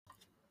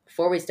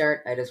Before we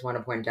start, I just want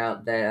to point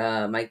out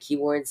that my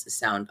keyboards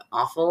sound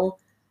awful.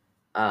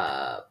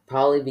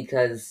 Probably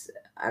because,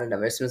 I don't know,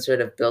 there's some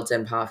sort of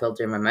built-in pop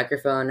filter in my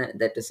microphone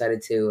that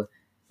decided to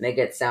make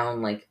it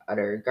sound like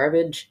utter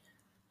garbage.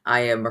 I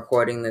am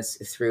recording this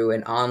through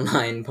an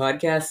online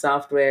podcast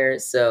software,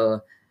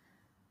 so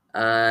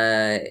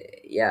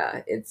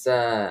yeah, it's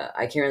I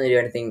can't really do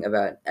anything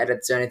about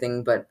edits or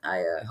anything, but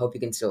I hope you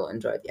can still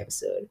enjoy the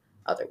episode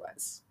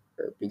otherwise,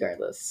 or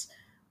regardless,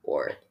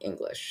 or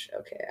English.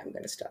 Okay, I'm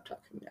gonna stop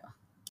talking now.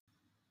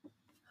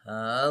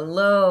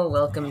 Hello,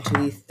 welcome to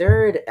the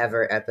third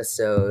ever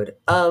episode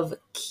of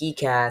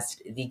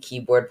KeyCast, the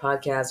keyboard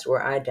podcast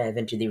where I dive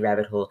into the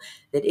rabbit hole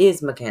that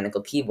is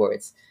mechanical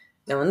keyboards.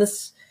 Now, in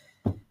this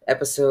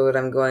episode,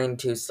 I'm going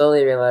to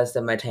slowly realize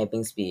that my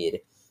typing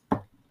speed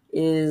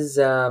is,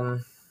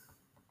 mm,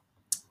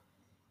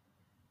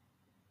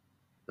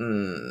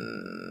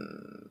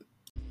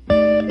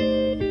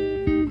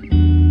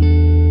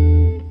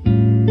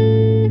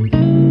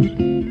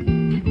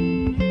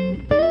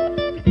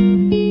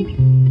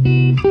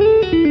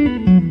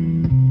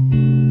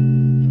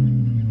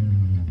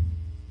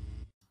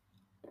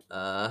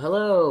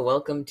 hello,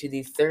 welcome to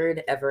the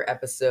third ever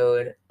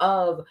episode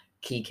of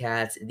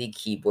KeyCast, the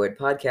keyboard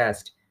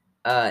podcast.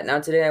 Now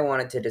today I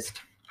wanted to just,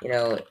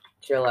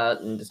 chill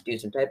out and just do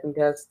some typing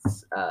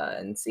tests,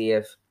 and see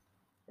if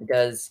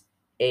does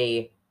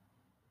a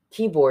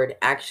keyboard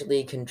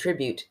actually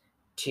contribute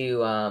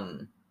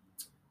to,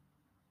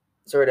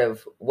 sort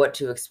of what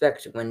to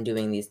expect when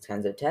doing these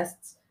kinds of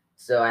tests.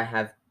 So I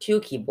have two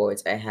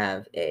keyboards. I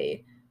have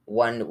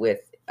one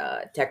with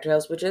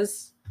tactile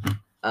switches.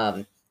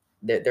 Um,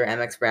 they're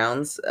MX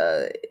Browns.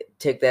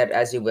 Take that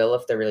as you will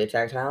if they're really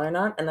tactile or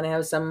not. And then I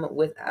have some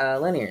with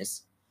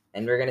linears.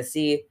 And we're going to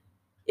see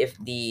if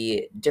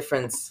the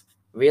difference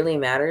really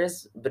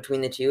matters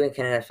between the two and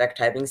can it affect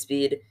typing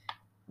speed.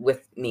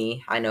 With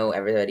me, I know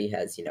everybody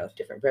has,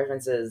 different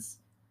preferences.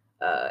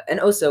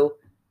 And also,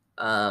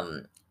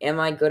 am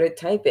I good at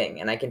typing?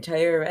 And I can tell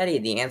you already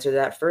the answer to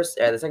that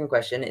the second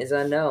question is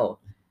a no.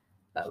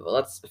 But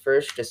let's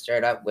first just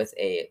start out with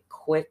a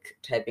quick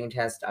typing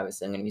test.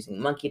 Obviously, I'm going to be using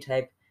monkey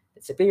type.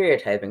 It's a superior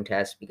typing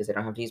test because I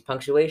don't have to use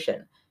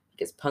punctuation.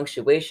 Because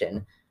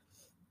punctuation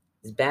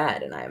is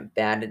bad, and I am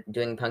bad at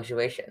doing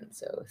punctuation.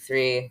 So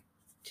 3,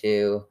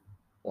 2,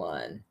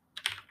 1.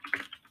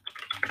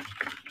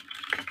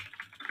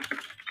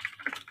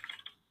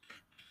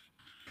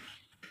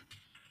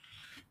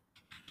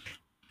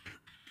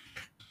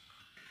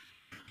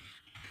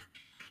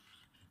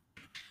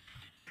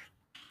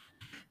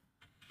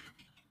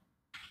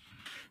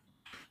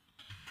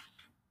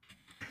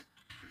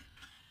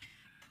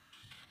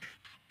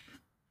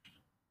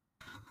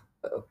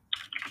 Oh.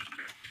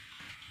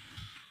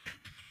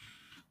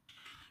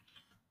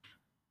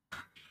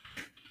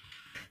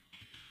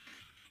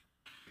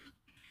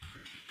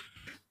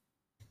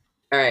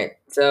 All right,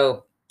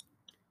 so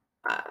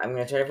I'm going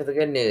to start off with the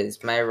good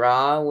news. My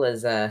raw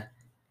was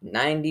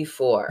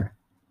 94.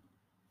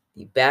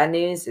 The bad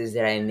news is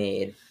that I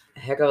made a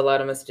heck of a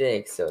lot of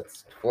mistakes, so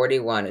it's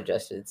 41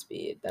 adjusted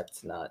speed.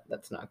 That's not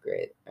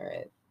great. All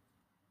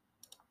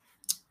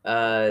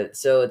right.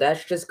 So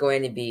that's just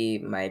going to be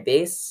my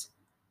base.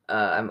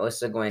 I'm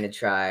also going to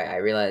try. I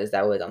realized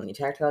that was on the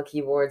tactile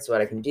keyboard, so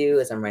what I can do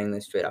is I'm running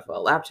this straight off of a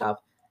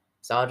laptop.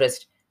 So I'll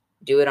just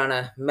do it on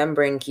a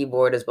membrane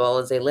keyboard as well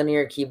as a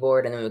linear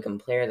keyboard, and then we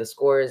compare the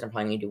scores. I'm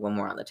probably going to do one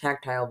more on the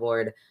tactile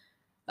board,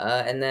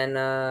 and then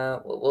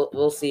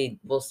we'll see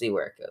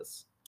where it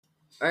goes.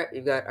 All right,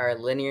 we've got our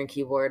linear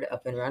keyboard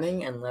up and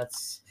running, and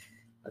let's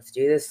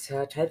do this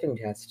typing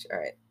test. All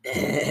right,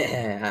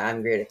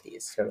 I'm great at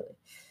these, totally.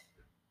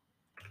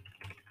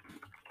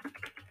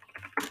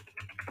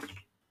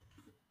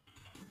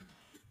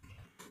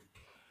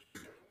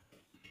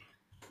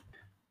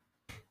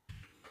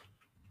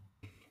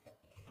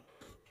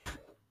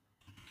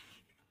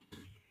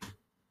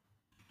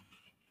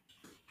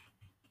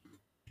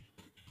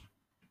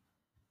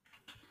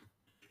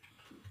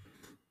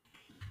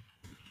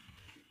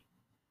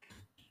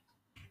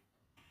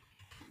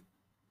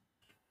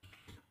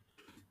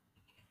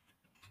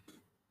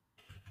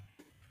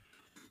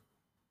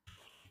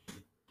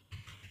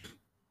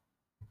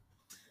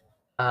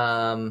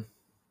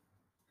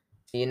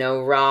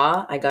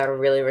 Raw, I got a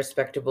really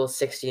respectable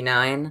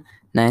 69.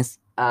 Nice.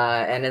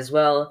 And as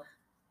well,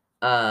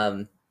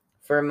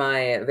 for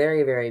my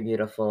very, very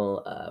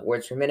beautiful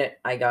words per minute,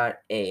 I got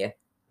a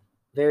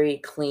very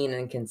clean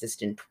and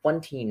consistent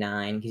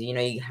 29, because,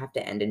 you have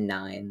to end in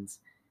nines.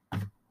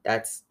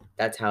 That's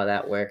how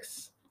that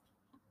works.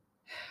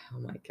 Oh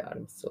my god,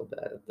 I'm so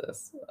bad at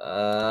this.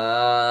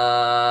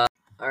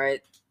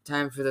 Alright,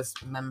 time for this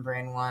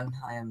membrane one.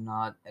 I am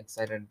not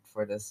excited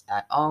for this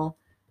at all.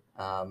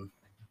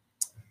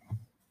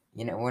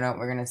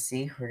 We're gonna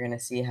see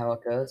how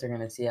it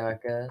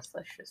goes.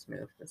 Let's just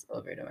move this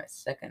over to my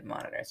second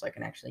monitor so I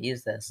can actually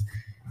use this.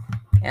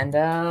 And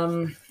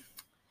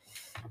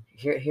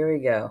here we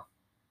go.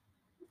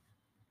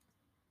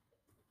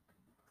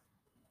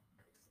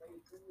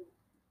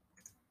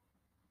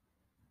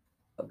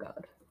 Oh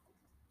god.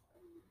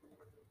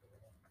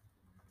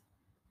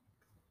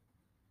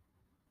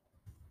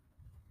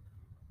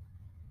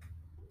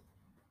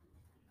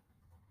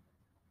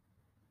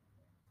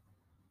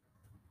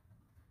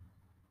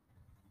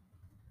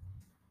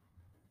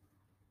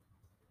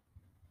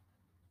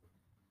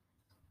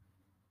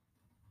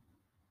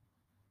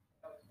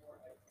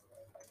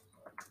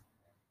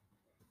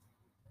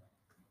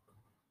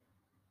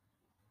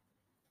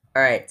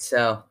 All right,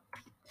 so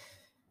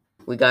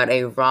we got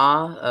a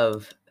raw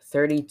of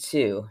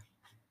 32,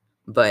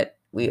 but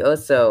we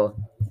also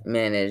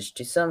managed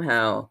to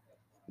somehow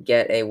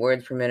get a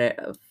words per minute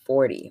of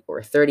 40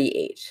 or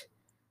 38.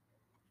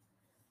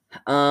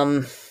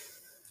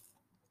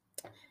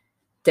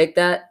 Take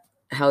that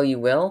how you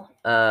will.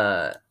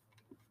 I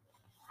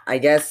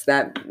guess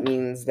that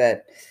means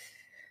that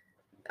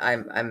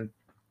I'm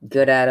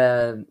good at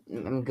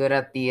I'm good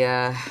at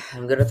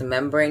the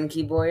membrane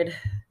keyboard,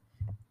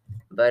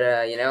 but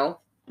I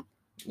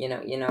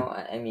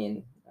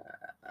mean,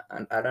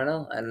 I don't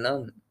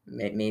know.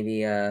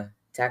 Maybe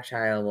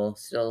tactile will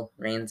still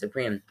reign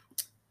supreme.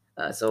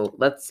 So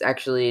let's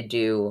actually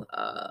do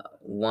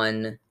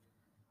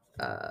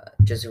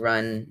just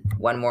run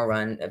one more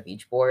run of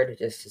each board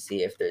just to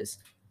see if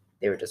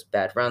they were just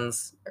bad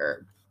runs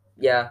or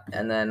yeah,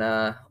 and then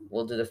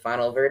we'll do the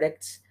final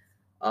verdict.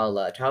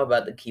 I'll talk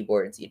about the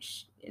keyboards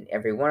each and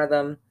every one of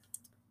them,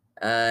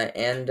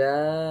 and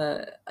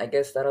I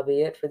guess that'll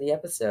be it for the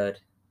episode.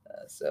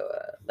 So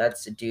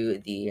let's do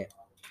the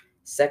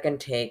second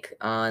take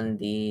on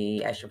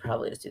the. I should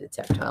probably just do the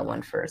tactile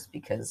one first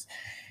because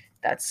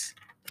that's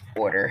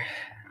order.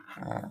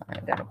 I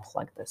gotta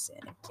plug this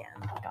in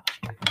again.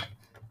 Gosh,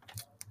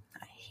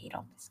 I hate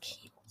all these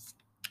cables.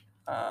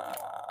 All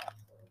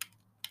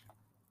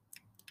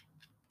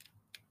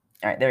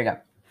right, there we go.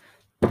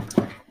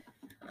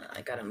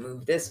 I gotta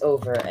move this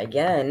over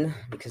again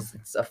because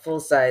it's a full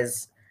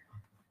size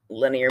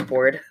linear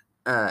board.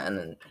 And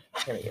then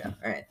here we go.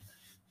 All right.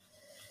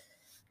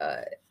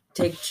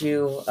 Take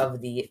 2 of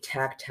the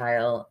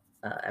tactile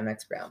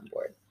MX Brown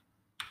board.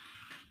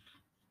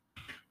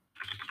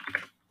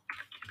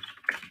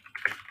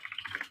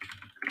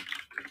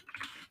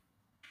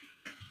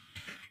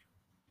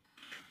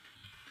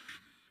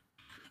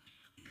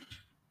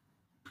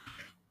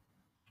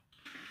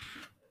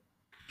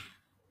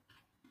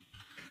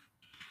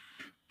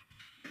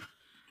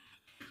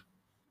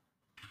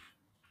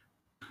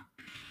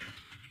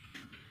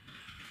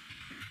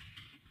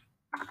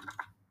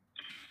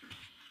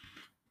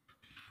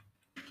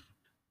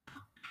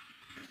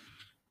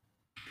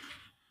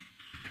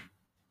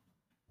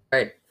 All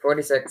right,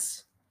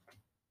 46.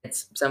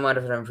 It's somewhat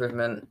of an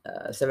improvement.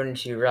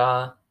 72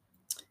 raw,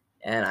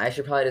 and I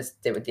should probably just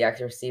state what the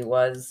accuracy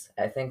was.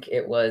 I think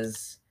it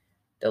was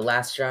the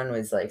last run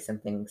was like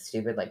something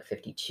stupid like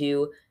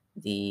 52.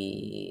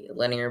 The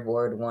linear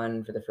board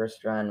one for the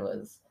first run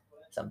was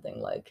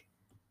something like,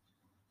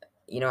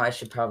 I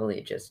should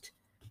probably just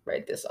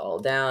write this all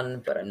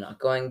down, but I'm not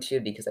going to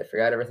because I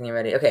forgot everything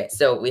already. Okay,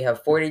 so we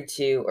have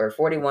 42 or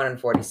 41 and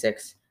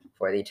 46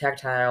 for the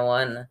tactile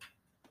one.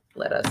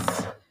 Let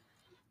us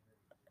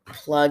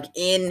plug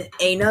in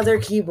another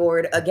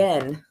keyboard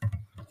again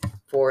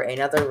for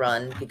another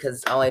run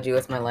because all I do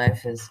with my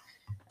life is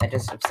I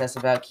just obsess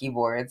about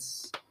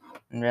keyboards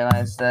and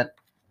realize that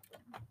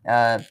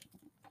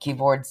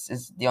keyboards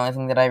is the only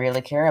thing that I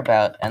really care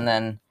about. And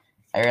then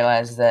I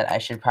realized that I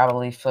should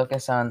probably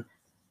focus on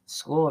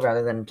school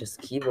rather than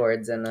just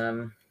keyboards. And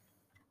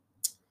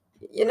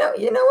you know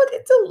what?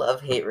 It's a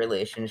love-hate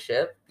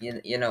relationship.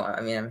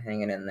 I mean, I'm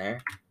hanging in there.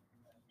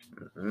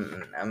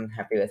 I'm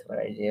happy with what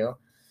I do.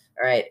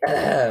 All right.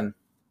 All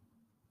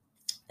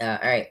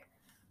right.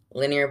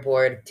 Linear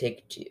board,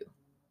 take 2.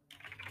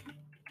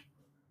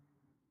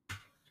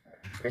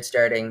 We're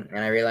starting, and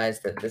I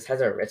realized that this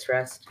has a wrist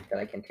rest that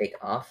I can take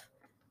off,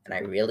 and I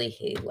really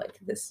hate like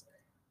this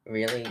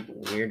really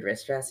weird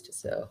wrist rest.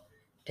 So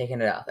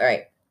taking it off. All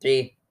right.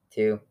 3,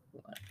 2,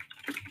 1.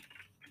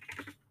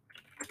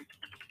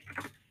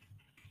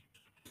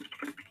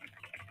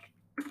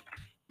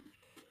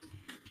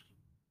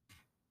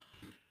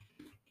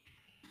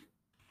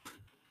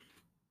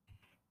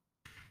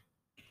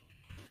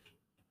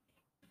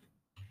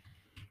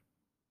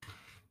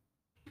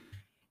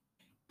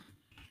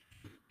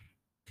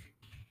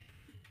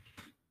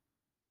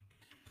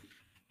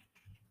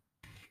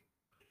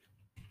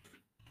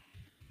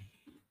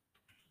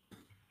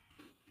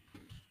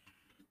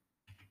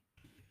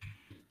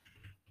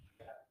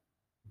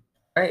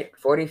 All right,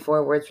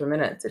 44 words per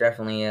minute. It's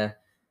definitely a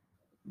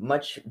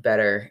much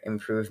better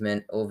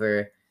improvement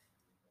over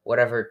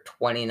whatever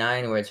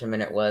 29 words per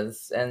minute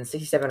was, and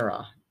 67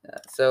 raw.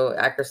 So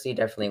accuracy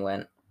definitely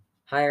went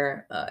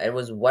higher. It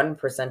was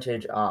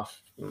 1%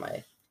 off from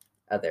my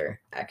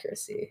other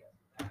accuracy.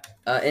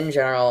 In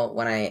general,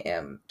 when I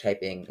am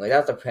typing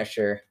without the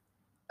pressure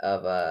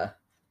of a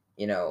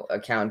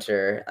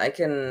counter, I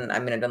mean,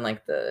 I've done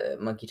like the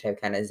monkey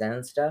type kind of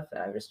Zen stuff,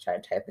 and I just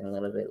tried typing a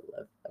little bit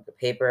of the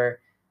paper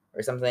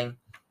or something.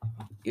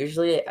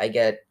 Usually I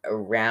get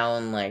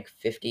around like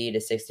 50 to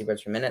 60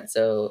 words per minute,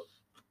 so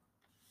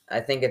I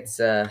think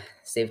it's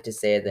safe to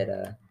say that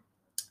the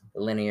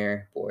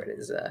linear board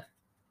is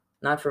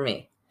not for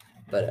me.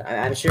 But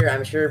I'm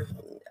sure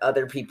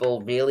other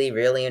people really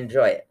really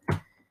enjoy it,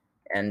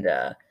 and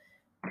to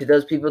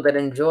those people that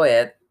enjoy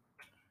it,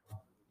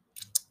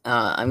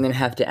 I'm gonna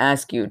have to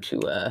ask you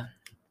to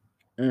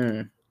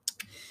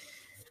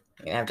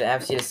I'm gonna have to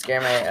ask you to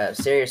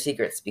scare your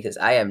secrets because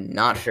I am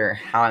not sure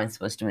how I'm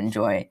supposed to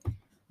enjoy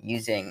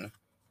using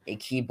a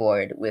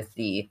keyboard with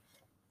the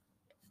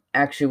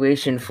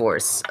actuation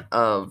force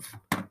of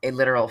a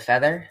literal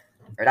feather,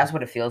 or that's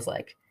what it feels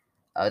like.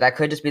 That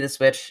could just be the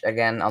Switch.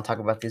 Again, I'll talk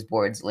about these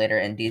boards later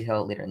in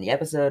detail later in the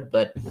episode,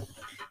 but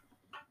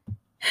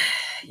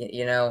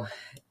you know,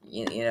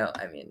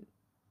 I mean,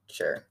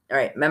 sure. All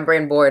right,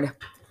 membrane board.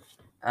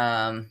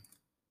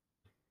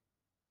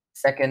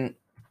 Second.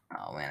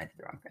 Oh man, I did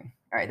the wrong thing.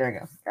 All right, there we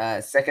go.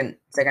 Second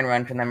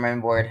run for the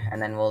membrane board,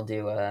 and then we'll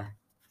do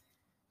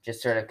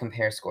just sort of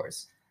compare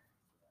scores.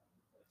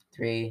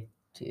 3,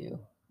 2,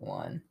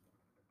 1.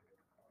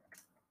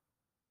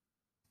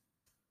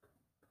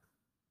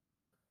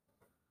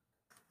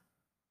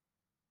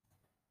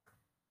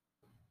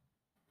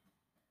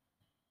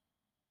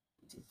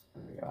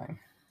 Where are we going?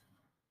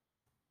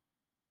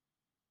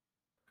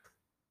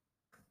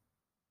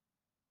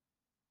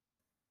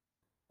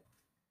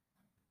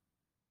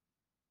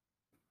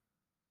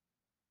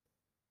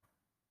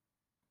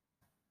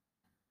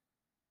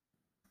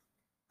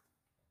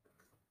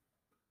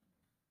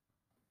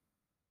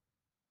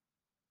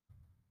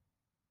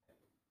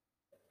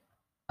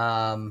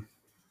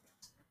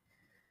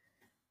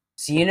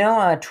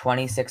 So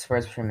 26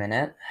 words per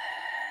minute.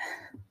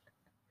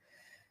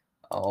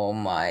 Oh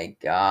my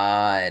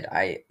god.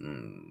 All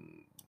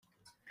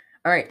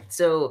right,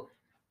 so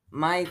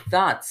my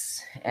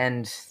thoughts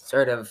and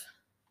sort of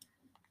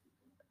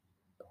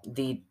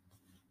the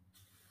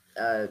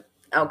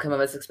outcome of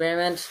this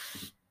experiment.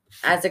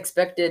 As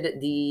expected,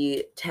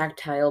 the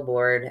tactile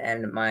board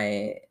and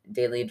my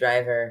daily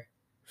driver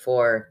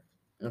for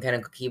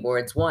mechanical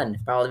keyboards won,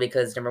 probably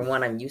because number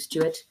one, I'm used to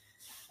it,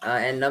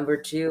 and number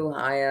two,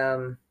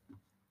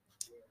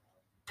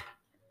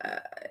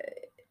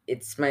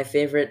 it's my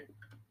favorite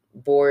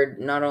board,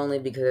 not only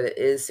because it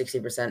is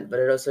 60%, but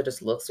it also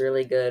just looks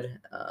really good.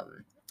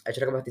 I should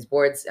talk about these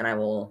boards, and I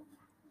will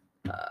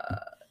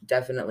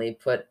definitely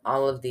put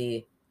all of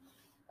the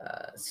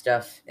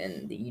stuff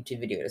in the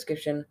YouTube video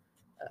description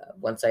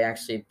once I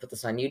actually put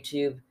this on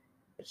YouTube,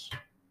 which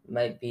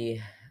might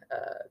be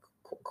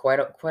quite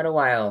a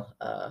while.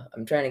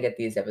 I'm trying to get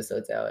these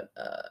episodes out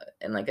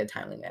in like a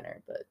timely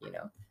manner, but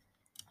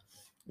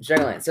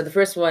struggling. So the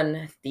first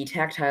one, the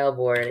tactile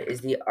board,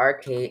 is the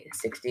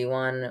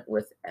RK61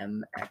 with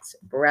MX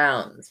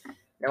Browns.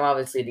 Now,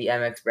 obviously, the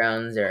MX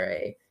Browns are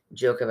a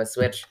joke of a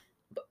Switch.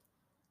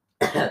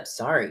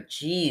 Sorry,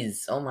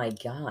 jeez, oh my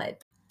god.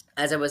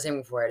 As I was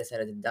saying before, I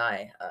decided to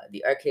die.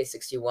 The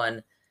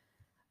RK61,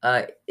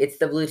 it's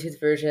the Bluetooth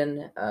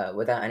version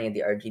without any of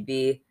the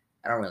RGB.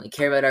 I don't really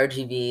care about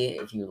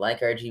RGB. If you like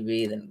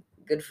RGB, then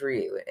good for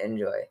you.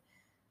 Enjoy.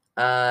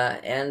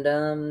 And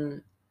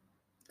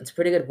it's a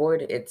pretty good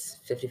board. It's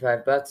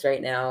 $55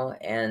 right now,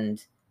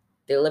 and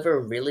they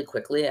deliver really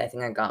quickly. I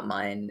think I got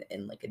mine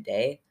in like a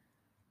day.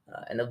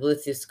 And the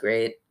Bluetooth's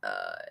great.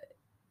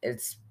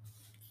 It's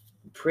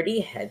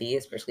pretty heavy,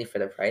 especially for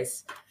the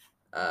price.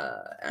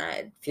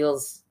 And it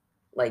feels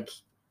like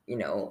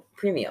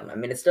premium. I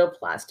mean, it's still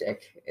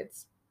plastic.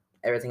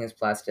 Everything is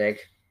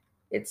plastic.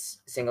 It's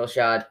single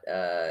shot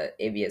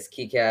ABS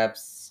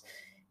keycaps,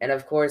 and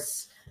of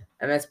course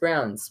MS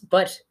Browns.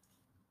 But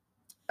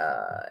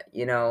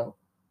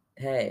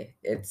hey,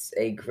 it's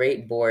a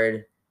great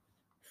board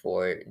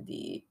for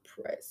the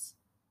price.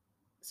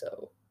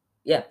 So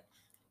yeah,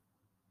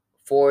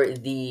 for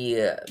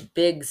the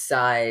big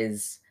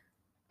size,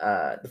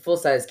 the full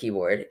size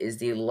keyboard is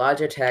the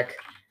Logitech.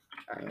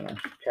 I'm gonna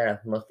try to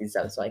look these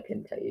up so I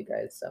can tell you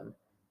guys some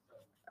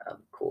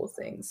cool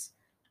things.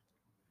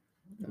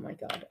 Oh my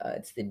god,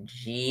 it's the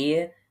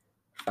G590.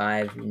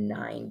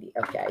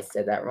 Okay, I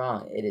said that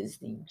wrong. It is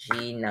the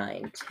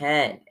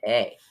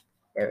G910A.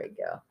 There we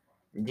go.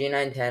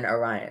 G910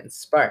 Orion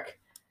Spark,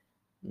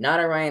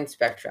 not Orion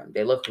Spectrum.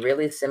 They look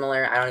really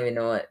similar. I don't even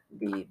know what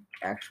the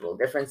actual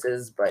difference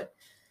is, but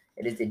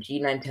it is the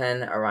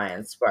G910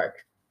 Orion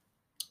Spark.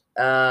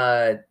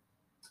 I'm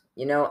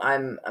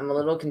a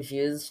little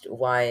confused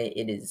why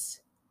it is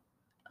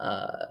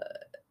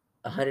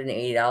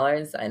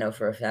 $180. I know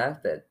for a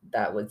fact that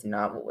that was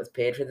not what was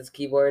paid for this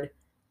keyboard.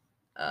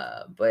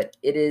 But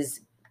it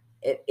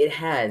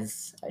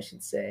has, I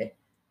should say,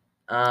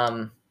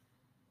 um,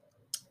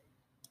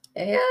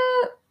 a,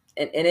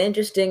 an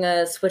interesting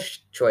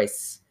Switch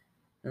choice.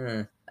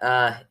 It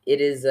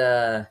is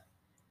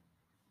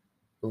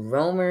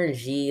Romer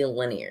G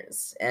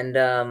linears, and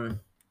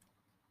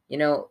you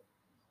know,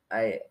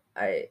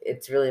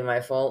 it's really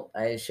my fault.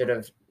 I should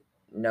have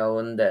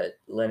known that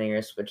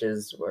linear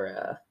switches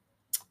were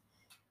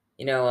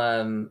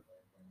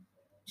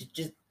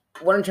just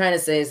what I'm trying to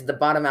say is the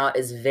bottom out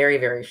is very,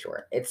 very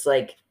short. It's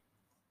like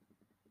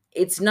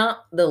it's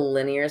not the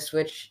linear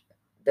switch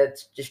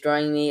that's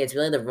destroying me. It's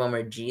really the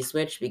Romer G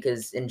switch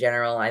because in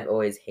general I've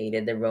always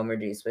hated the Romer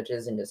G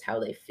switches and just how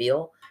they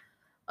feel.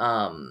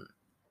 But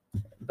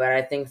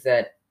I think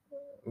that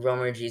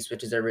Romer G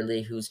switches are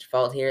really whose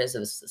fault here. So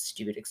this is a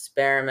stupid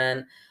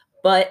experiment.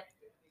 But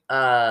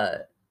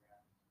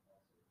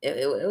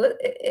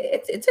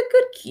it's a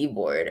good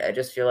keyboard. I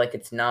just feel like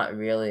it's not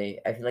really.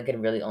 I feel like it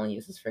really only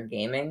uses for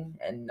gaming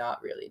and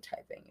not really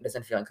typing. It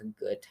doesn't feel like a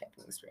good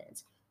typing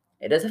experience.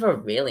 It does have a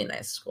really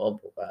nice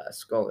scroll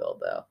wheel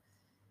though,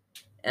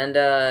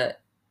 and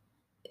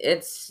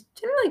it's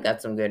generally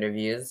got some good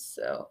reviews.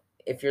 So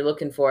if you're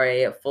looking for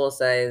a full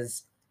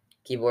size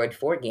keyboard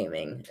for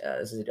gaming,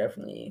 this is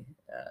definitely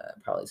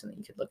probably something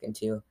you could look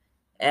into.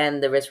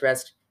 And the wrist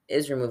rest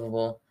is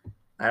removable.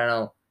 I don't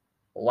know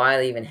why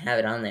they even have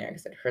it on there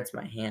because it hurts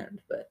my hand,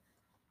 but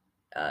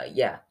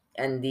yeah.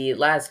 And the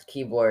last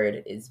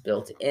keyboard is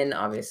built in,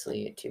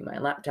 obviously, to my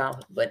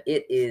laptop, but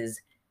it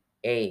is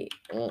a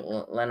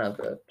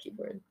Lenovo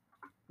keyboard.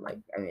 Like,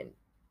 I mean,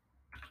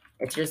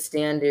 it's your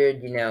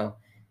standard,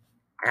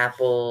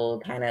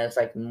 Apple kind of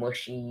like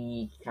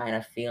mushy kind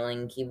of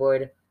feeling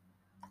keyboard.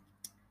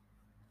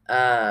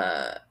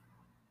 Uh,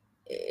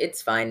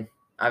 it's fine.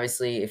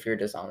 Obviously, if you're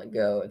just on the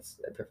go, it's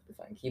a perfectly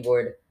fine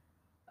keyboard.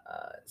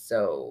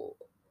 So,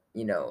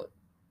 you know,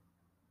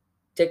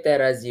 take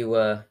that as you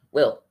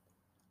will.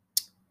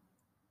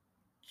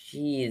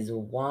 Jeez,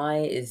 why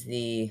is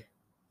the...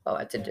 Oh,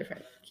 it's a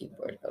different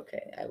keyboard.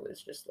 Okay, I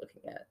was just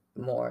looking at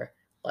more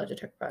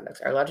Logitech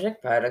products. Are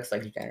Logitech products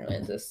like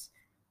generally just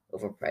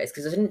overpriced?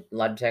 Because doesn't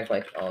Logitech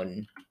like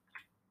own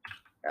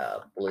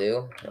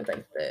Blue with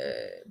like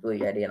the Blue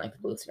Yeti and like the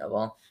Blue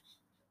Snowball?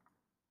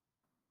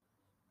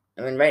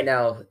 I mean, right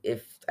now,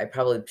 if I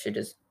probably should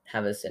just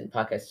have this in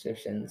podcast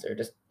descriptions or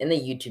just in the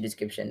YouTube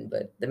description.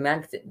 But the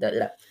mic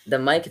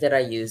that I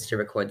use to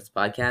record this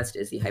podcast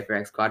is the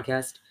HyperX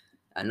Quadcast.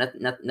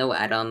 No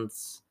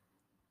add-ons,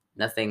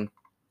 nothing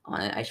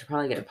on it. I should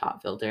probably get a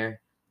pop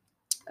filter.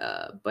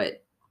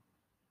 But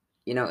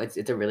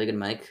it's a really good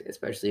mic,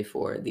 especially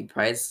for the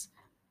price,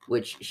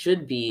 which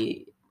should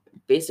be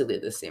basically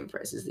the same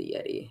price as the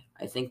Yeti.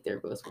 I think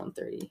they're both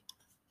 130.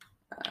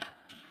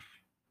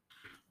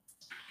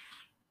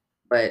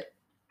 But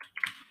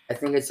I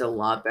think it's a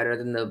lot better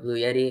than the Blue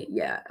Yeti.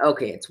 Yeah,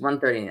 okay, it's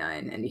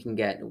 139, and you can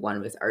get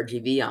one with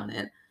RGB on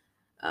it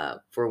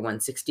for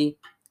 160.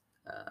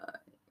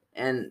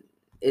 And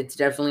it's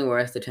definitely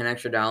worth the 10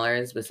 extra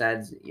dollars.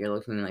 Besides, you're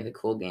looking like a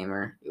cool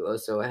gamer. You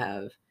also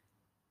have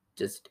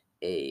just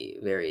a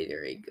very,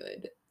 very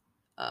good.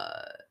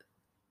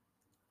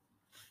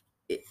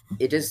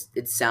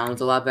 It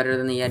sounds a lot better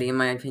than the Yeti, in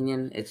my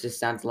opinion. It just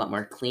sounds a lot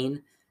more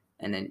clean,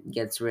 and it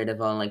gets rid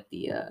of all like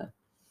the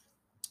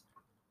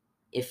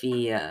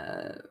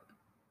iffy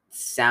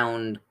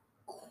sound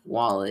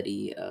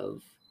quality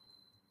of...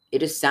 It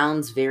just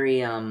sounds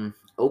very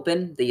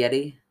open, the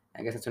Yeti.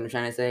 I guess that's what I'm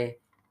trying to say.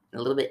 And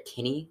a little bit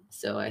tinny.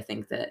 So I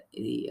think that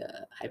the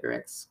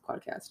HyperX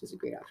Quadcast is a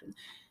great option.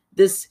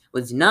 This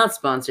was not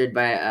sponsored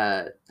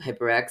by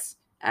HyperX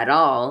at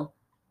all,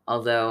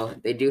 although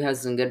they do have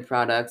some good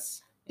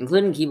products,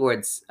 including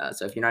keyboards.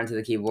 So if you're not into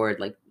the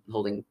keyboard, like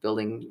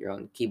building your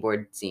own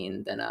keyboard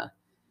scene, then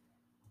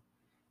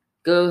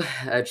go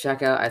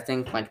check out, I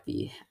think, like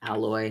the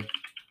Alloy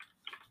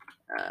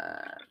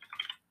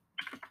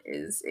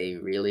is a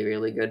really,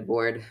 really good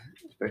board,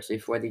 especially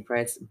for the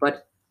price.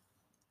 But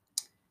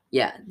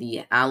yeah,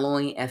 the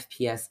Alloy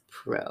FPS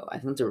Pro. I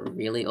think it's a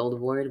really old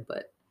board,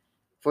 but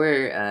for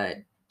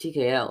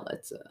TKL,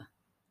 it's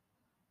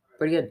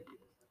pretty good.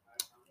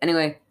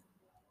 Anyway,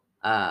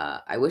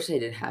 I wish they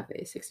did have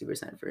a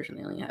 60% version.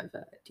 They only have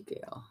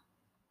TKL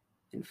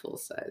in full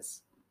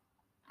size.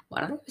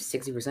 Why don't they have a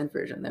 60%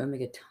 version? They would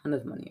make a ton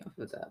of money off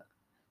of that.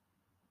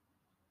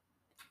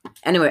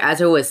 Anyway,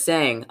 as I was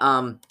saying,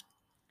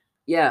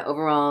 yeah,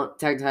 overall,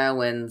 Tactile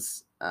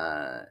wins.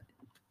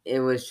 It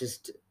was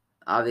just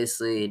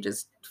obviously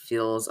just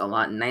feels a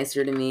lot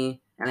nicer to me,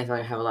 and I feel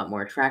like I have a lot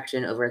more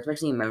traction over,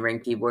 especially a membrane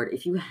keyboard.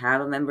 If you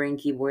have a membrane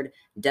keyboard,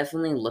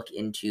 definitely look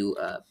into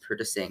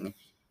purchasing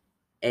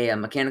a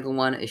mechanical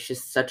one. It's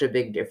just such a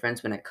big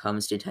difference when it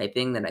comes to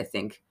typing that I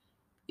think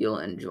you'll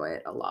enjoy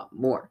it a lot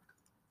more.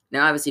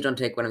 Now, obviously, don't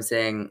take what I'm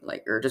saying,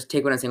 or just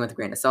take what I'm saying with a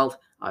grain of salt.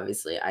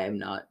 Obviously, I am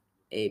not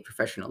a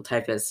professional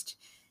typist,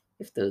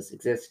 if those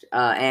exist,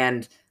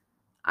 and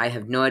I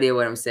have no idea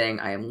what I'm saying.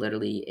 I am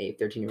literally a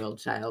 13-year-old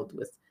child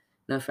with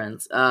no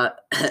friends.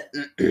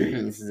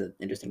 This is an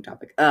interesting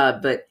topic.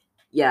 But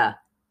yeah,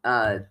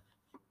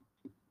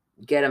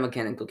 get a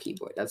mechanical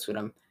keyboard. That's what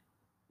I'm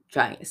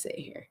trying to say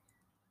here.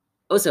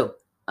 Also,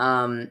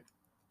 I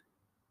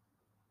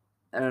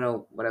don't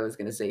know what I was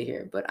gonna say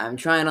here, but I'm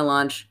trying to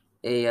launch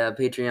a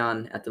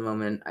Patreon at the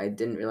moment. I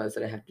didn't realize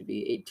that I have to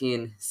be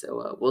 18,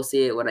 so we'll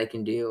see what I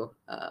can do.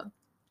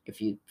 If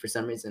you, for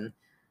some reason,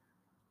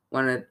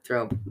 want to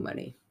throw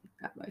money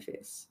at my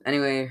face.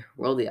 Anyway,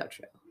 roll the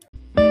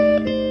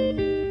outro.